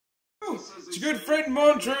Hello! It's your good friend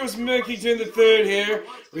Montrose Merkington III here.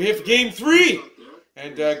 We're here for Game 3.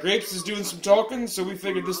 And Grapes is doing some talking, so we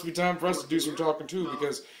figured this would be time for us to do some talking too,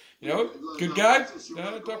 because, you know, good guy,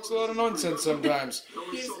 talks a lot of nonsense sometimes.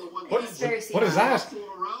 What is that?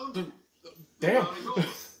 Damn.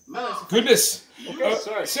 Goodness. Okay,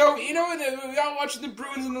 sorry. So, you know, we are watching the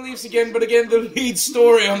Bruins and the Leafs again, but again, the lead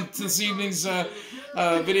story on this evening's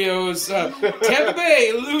video is Tampa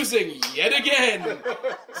Bay losing yet again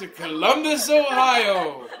to Columbus,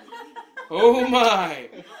 Ohio. Oh my.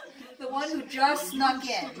 The one who just snuck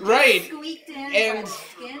in. Right. Squeaked in and by the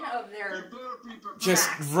skin of their just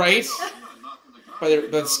backs. right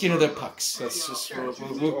by the skin of their pucks. That's just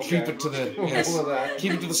we'll keep it to the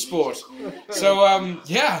keep it to the sport. So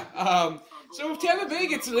yeah. So if Tampa Bay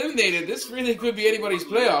gets eliminated, this really could be anybody's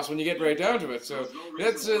playoffs when you get right down to it. So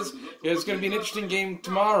it's going to be an interesting game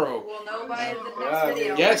tomorrow. We'll know by the next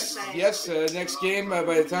video. Yes. Next game, by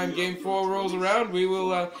the time Game 4 rolls around,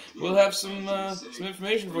 we'll have some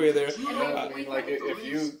information for you there. I mean, like if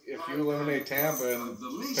you eliminate Tampa and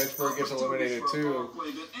Pittsburgh gets eliminated too,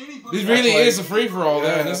 this really is a free for all,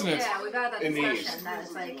 then, isn't it? Yeah, we've had that discussion. That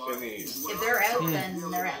it's like if they're out,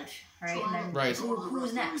 then they're out. Right? And then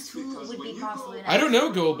who's next? Who would be possibly next? I don't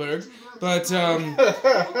know, Goldberg, but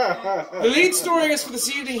the lead story, I guess, for this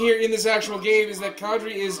evening here in this actual game is that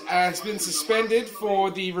Kadri has been suspended for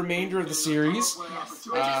the remainder of the series. Yes,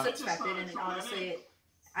 which is expected, and honestly,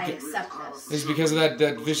 I accept this. It's because of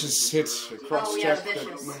that vicious hit across the chest.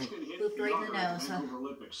 Vicious. Looped right in the nose.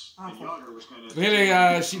 Awful.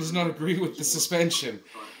 Clearly, she does not agree with the suspension.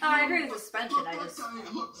 No, I agree with the suspension.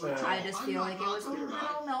 I just feel like it was a little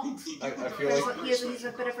milk. I feel like he's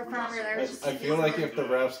a bit of a farmer there. I feel like if the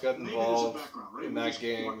refs got involved in that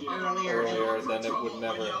game earlier, then it would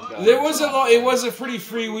never have gotten. There was it was a pretty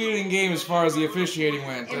freewheeling game as far as the officiating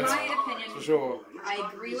went. In my opinion, for sure.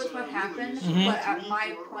 I agree with what happened, but at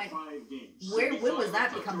my point, when was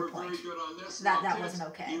that become the point? That wasn't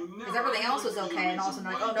okay. Because everything else was okay, and all of a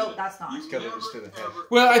sudden, like, oh no, that's not.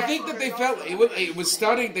 Well, I think that they felt it was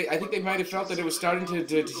starting. I think they might have felt that it was starting to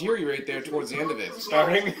deteriorate there towards the end of it.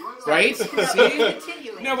 Starting, right? See?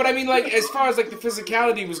 No, but I mean, like, as far as like the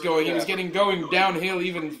physicality was going, it was going downhill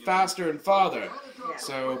even faster and farther.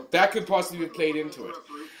 So that could possibly have played into it.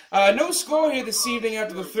 No score here this evening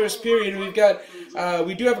after the first period. We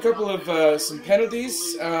do have a couple of some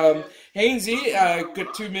penalties. Hainsey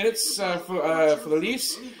got 2 minutes for the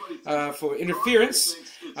Leafs for interference,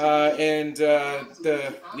 and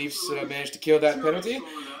the Leafs managed to kill that penalty.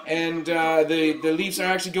 And the Leafs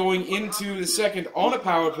are actually going into the second on a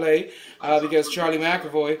power play because Charlie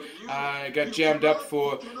McAvoy got jammed up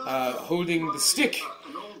for holding the stick,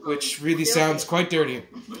 which really sounds quite dirty.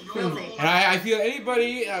 And I feel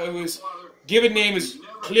anybody whose given name is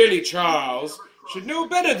clearly Charles should know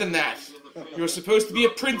better than that. You're supposed to be a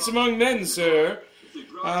prince among men, sir.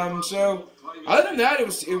 So, other than that, it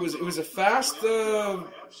was a fast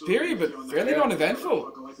period, but fairly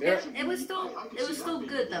uneventful. Yeah. It was still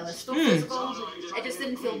good though. It's still physical. It just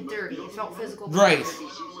didn't feel dirty. It felt physical. Right.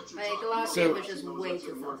 Like the last game was just way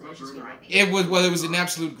too filthy. It was just grimy. It was an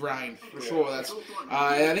absolute grind for sure. That's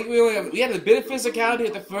I think we had a bit of physicality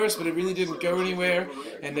at the first, but it really didn't go anywhere,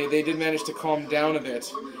 and they did manage to calm down a bit.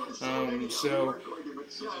 So.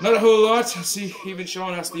 Not a whole lot. See, even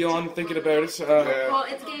Sean has to yawn thinking about it. Well,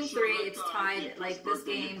 it's Game 3. It's tied. Like, this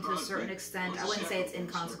game, to a certain extent, I wouldn't say it's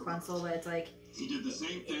inconsequential, but it's like... He did the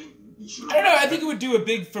same thing. I don't know. I think it would do a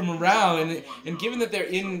big for morale, and given that they're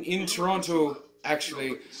in Toronto,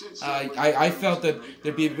 actually, I felt that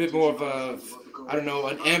there'd be a bit more of a, I don't know,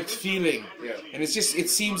 an amped feeling. Yeah. And it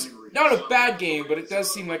seems not a bad game, but it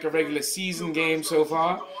does seem like a regular season game so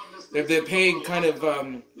far. They're playing kind of,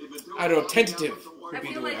 I don't know, tentative. I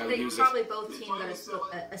feel like they probably both teams got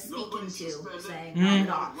a speaking to, saying, knock it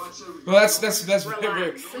off. Well, that's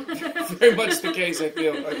very much the case, I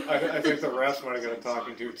feel. I think the refs might have got a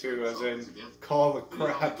talking to, too, as in, call the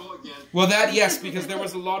crap. Well, yes, because there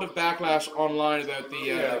was a lot of backlash online about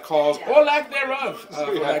the calls, or lack thereof,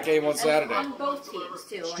 for that game on Saturday. On both teams,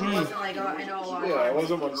 too. Like, it wasn't like, I know a lot of it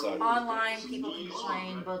wasn't one side. Online, people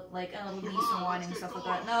complain about, like, Leafs and whining and stuff like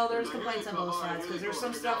that. No, there's complaints on both sides, because there's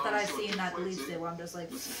some stuff that I've seen that the Leafs did where I'm just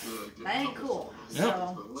like, that ain't cool.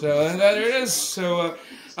 So there it is. So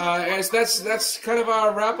that's kind of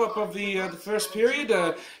our wrap up of the first period.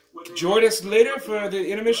 Join us later for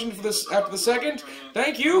the intermission after the second.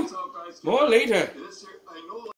 Thank you. More later.